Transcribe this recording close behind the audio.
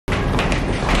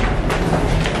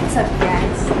What's up,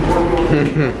 guys? Oh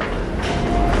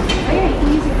yeah, you can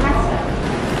use your pasta.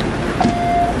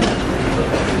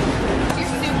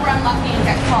 You're super unlucky and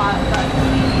got caught,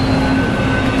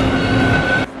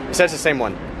 but... It says the same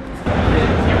one.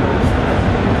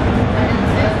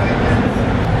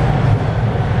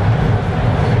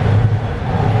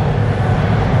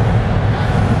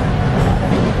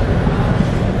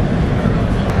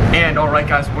 And alright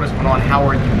guys, what is going on? How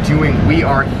are you doing? We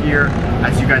are here.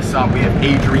 As you guys saw, we have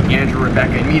Adri, Andrew,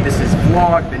 Rebecca, and me. This is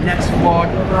vlog, the next vlog.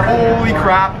 Holy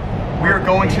crap. We are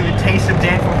going to the Taste of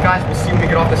Danforth, guys. We'll see when we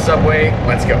get off the subway.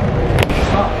 Let's go.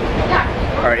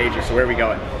 Alright, Adri, so where are we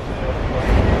going?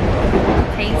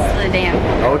 Taste the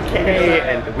Danforth. Okay,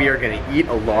 and we are gonna eat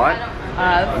a lot.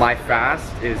 My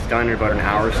fast is done in about an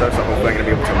hour or so hopefully I'm gonna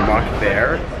be able to muck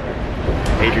there.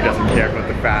 Adri doesn't care about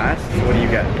the fast. So what do you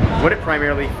get? What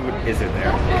primarily food is it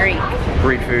there? Greek.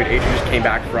 Greek food. Adri just came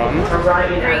back from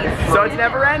Greece. So it's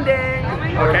never ending.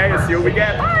 Okay, let's see what we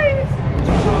get. Bye.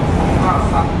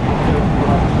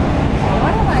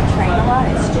 What am I trying a lot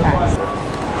is tracks.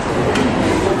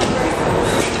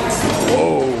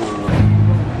 Whoa.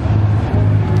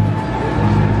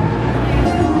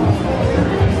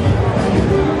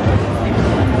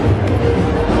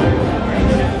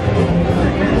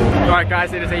 Alright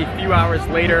guys, it is a few hours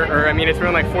later, or I mean it's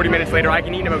around like 40 minutes later. I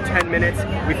can eat in about 10 minutes.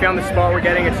 We found the spot we're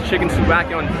getting. It's chicken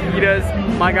souvlaki on pitas.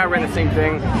 My guy ran the same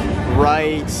thing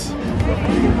right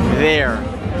there.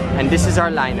 And this is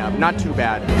our lineup. Not too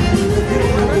bad.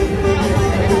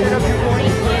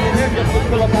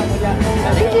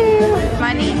 Thank you.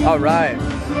 Money. Alright.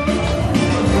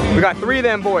 We got 3 of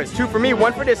them boys. 2 for me,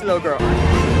 1 for this little girl.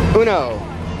 Uno.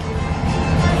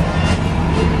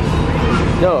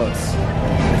 Dos.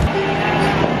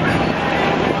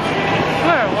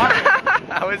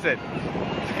 How is it?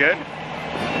 Is it good?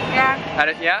 Yeah.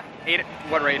 Yeah? 8.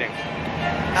 What rating?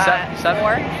 7.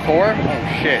 4. 4? Oh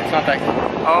shit, it's not that good.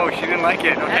 Oh, she didn't like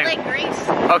it. Okay. I like Greece.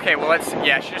 Okay, well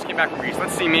yeah, she just came back from Greece.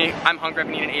 Let's see me. I'm hungry, I've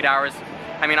been eating 8 hours.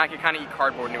 I mean, I could kind of eat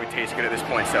cardboard and it would taste good at this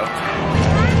point, so.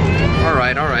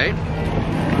 Alright, alright.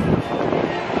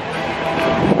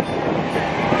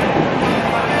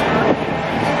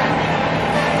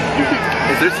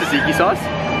 Is there tzatziki sauce?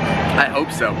 I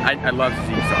hope so. I love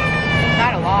tzatziki sauce.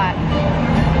 Not a lot.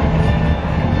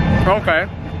 Okay,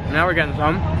 now we're getting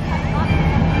some.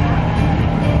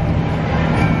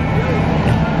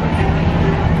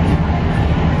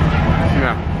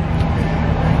 Yeah.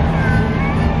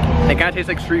 It kind of tastes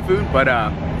like street food, but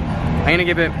I'm gonna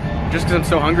give it, just because I'm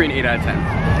so hungry, an 8 out of 10.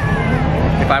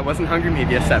 If I wasn't hungry,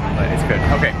 maybe a 7, but it's good.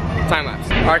 Okay, time lapse.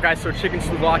 Alright guys, so chicken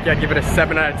souvlaki, I'd give it a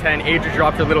 7 out of 10. Adri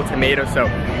dropped her little tomato, so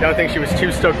I don't think she was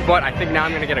too stoked, but I think now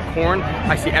I'm gonna get a corn.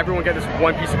 I see everyone get this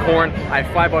 1 piece of corn. I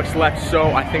have $5 left,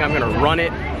 so I think I'm gonna run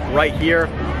it right here.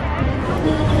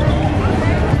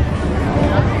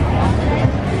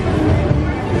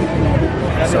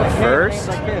 So first,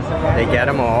 they get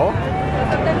them all.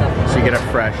 So you get a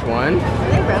fresh one. Are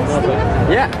they roasting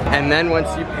them? Yeah, and then once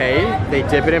you pay, they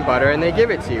dip it in butter and they give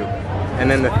it to you. And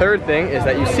then the third thing is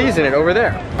that you season it over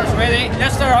there. Ready?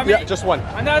 Yes, sir. How many? Yeah, just 1.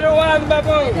 Another one,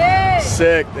 babu.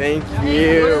 Sick, thank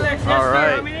you. All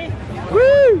right.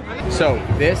 Woo! So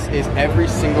this is every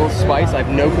single spice. I have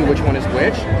no clue which one is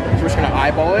which. So we're just gonna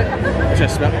eyeball it.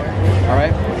 Just smell it. All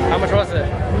right. How much was it?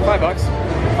 $5. There's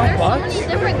so many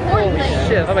different corn Holy things.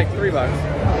 shit, that's like $3.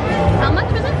 How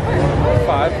much was it?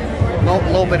 5.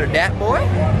 Little bit of that, boy.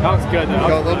 That was good though.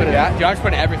 Go a little bit of that. Dude, I'm just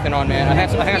putting everything on, man. I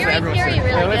think that's for everyone's Really sake.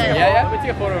 good. Yeah. Let me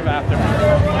take a photo of after.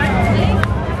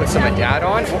 Put some of that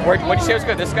on. What'd you say was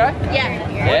good? This guy? Yeah.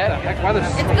 Yeah.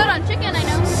 It's good on chicken, I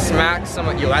know. Smack some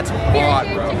of, yo, that's hot,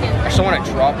 bro. I just don't want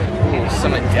to drop it. Ooh,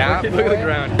 some of that. Look at the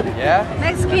ground. Yeah?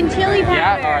 Mexican chili powder.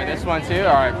 Yeah, alright, this one too,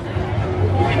 alright.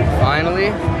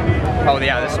 Finally. Oh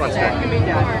yeah, this one's good.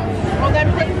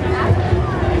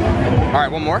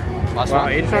 Alright, one more. Last Wow,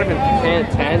 one. Aid's not even paying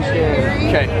attention.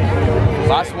 Okay.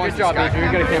 Last one. Good job, Adri.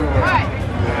 You're good at camera work.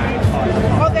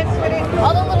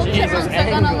 All the little chipmunks are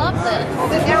gonna love this.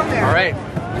 Alright. I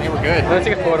think we're good. Let's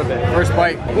take a photo of it. First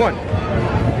bite. 1.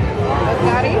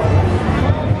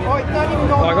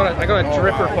 Oh, I got a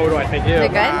dripper photo, I think. Is Yeah.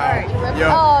 it good? Yo.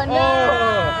 Oh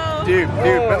no. Dude,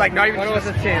 but like not even What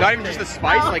just the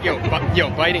spice, like yo,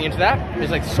 biting into that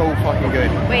is like so fucking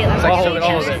good. Wait, let me I'll hold see it, I'll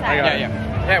hold this it. side.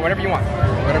 Yeah, whatever you want.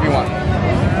 Whatever you want.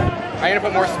 I'm gonna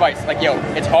put more spice. Like yo,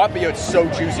 it's hot, but yo, it's so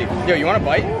juicy. Yo, you want a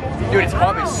bite? Dude, it's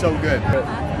hot, but it's so good.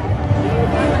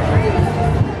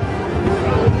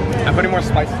 I'm putting more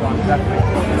spices on, definitely.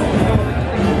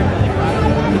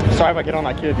 Sorry if I get on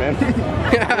that kid, man.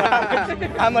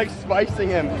 I'm like spicing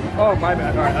him. Oh, my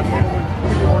bad. All right, that's good.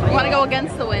 You want to go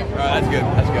against the wind. All right, that's good.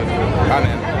 That's good. All right,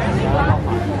 man.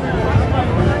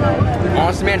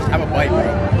 Honestly, man, just have a bite, bro.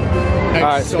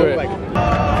 Alright, so do it. like.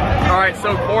 Alright,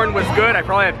 so corn was good. I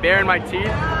probably had bear in my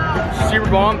teeth. Super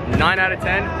bomb, 9 out of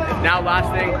 10. Now last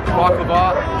thing,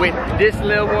 baklava with this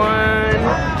little one.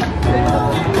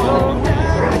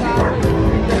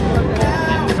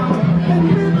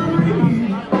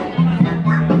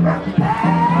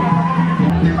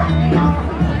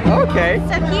 Okay.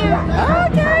 So cute.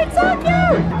 Okay, it's so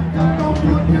cute.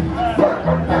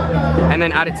 And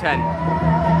then out of 10.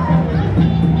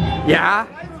 Yeah?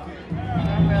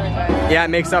 Yeah, it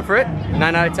makes up for it.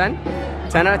 9 out of 10?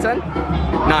 10 out of 10?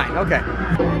 9, okay.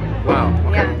 Wow,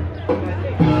 okay.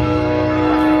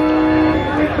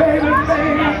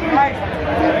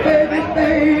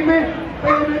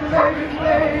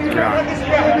 Yeah.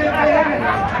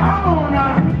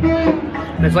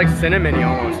 It's like cinnamony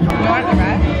almost. You want the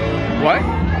rest? What?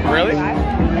 Really?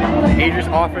 Adri's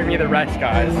offering me the rest,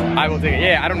 guys. I will take it.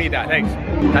 Yeah, I don't need that, thanks.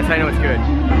 That's how I know it's good.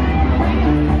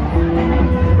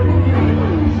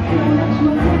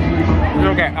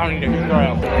 Okay, I don't need it.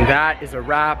 That is a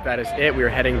wrap. That is it. We are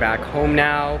heading back home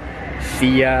now.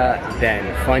 See ya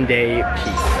then. Fun day.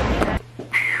 Peace.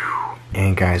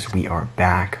 And guys, we are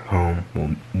back home.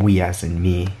 Well, we as in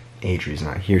me. Adri's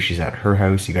not here. She's at her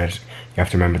house. You guys, you have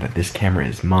to remember that this camera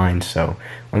is mine. So,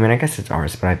 I mean, I guess it's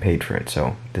ours, but I paid for it.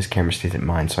 So this camera stays at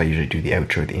mine. So I usually do the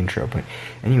outro, the intro. But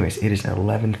anyways, it is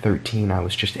 11:13. I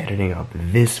was just editing up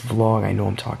this vlog. I know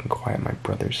I'm talking quiet. My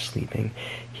brother's sleeping.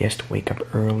 He has to wake up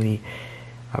early.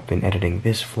 I've been editing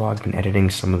this vlog, been editing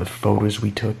some of the photos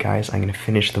we took, guys. I'm gonna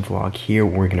finish the vlog here.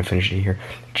 We're gonna finish it here.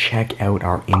 Check out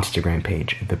our Instagram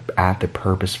page, at the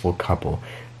Purposeful Couple.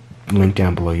 Link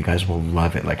down below. You guys will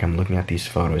love it. Like, I'm looking at these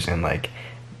photos and like,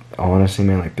 honestly,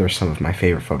 man, like, they're some of my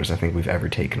favorite photos I think we've ever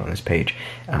taken on this page.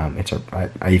 I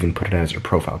even put it as a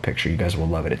profile picture. You guys will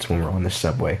love it. It's when we're on the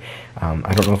subway.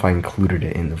 I don't know if I included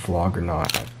it in the vlog or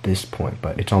not at this point,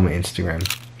 but it's on my Instagram,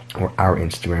 or our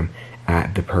Instagram,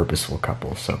 at the Purposeful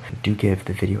Couple. So do give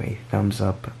the video a thumbs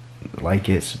up, like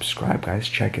it, subscribe, guys,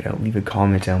 check it out, leave a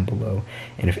comment down below.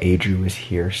 And if Adri was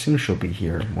here, soon she'll be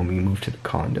here when we move to the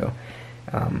condo.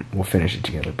 We'll finish it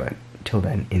together, but till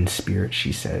then, in spirit,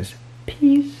 she says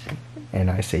peace,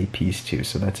 and I say peace too.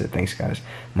 So that's it. Thanks, guys.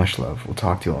 Much love. We'll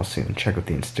talk to you all soon. Check out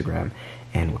the Instagram,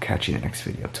 and we'll catch you in the next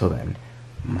video. Till then,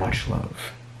 much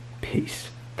love. Peace.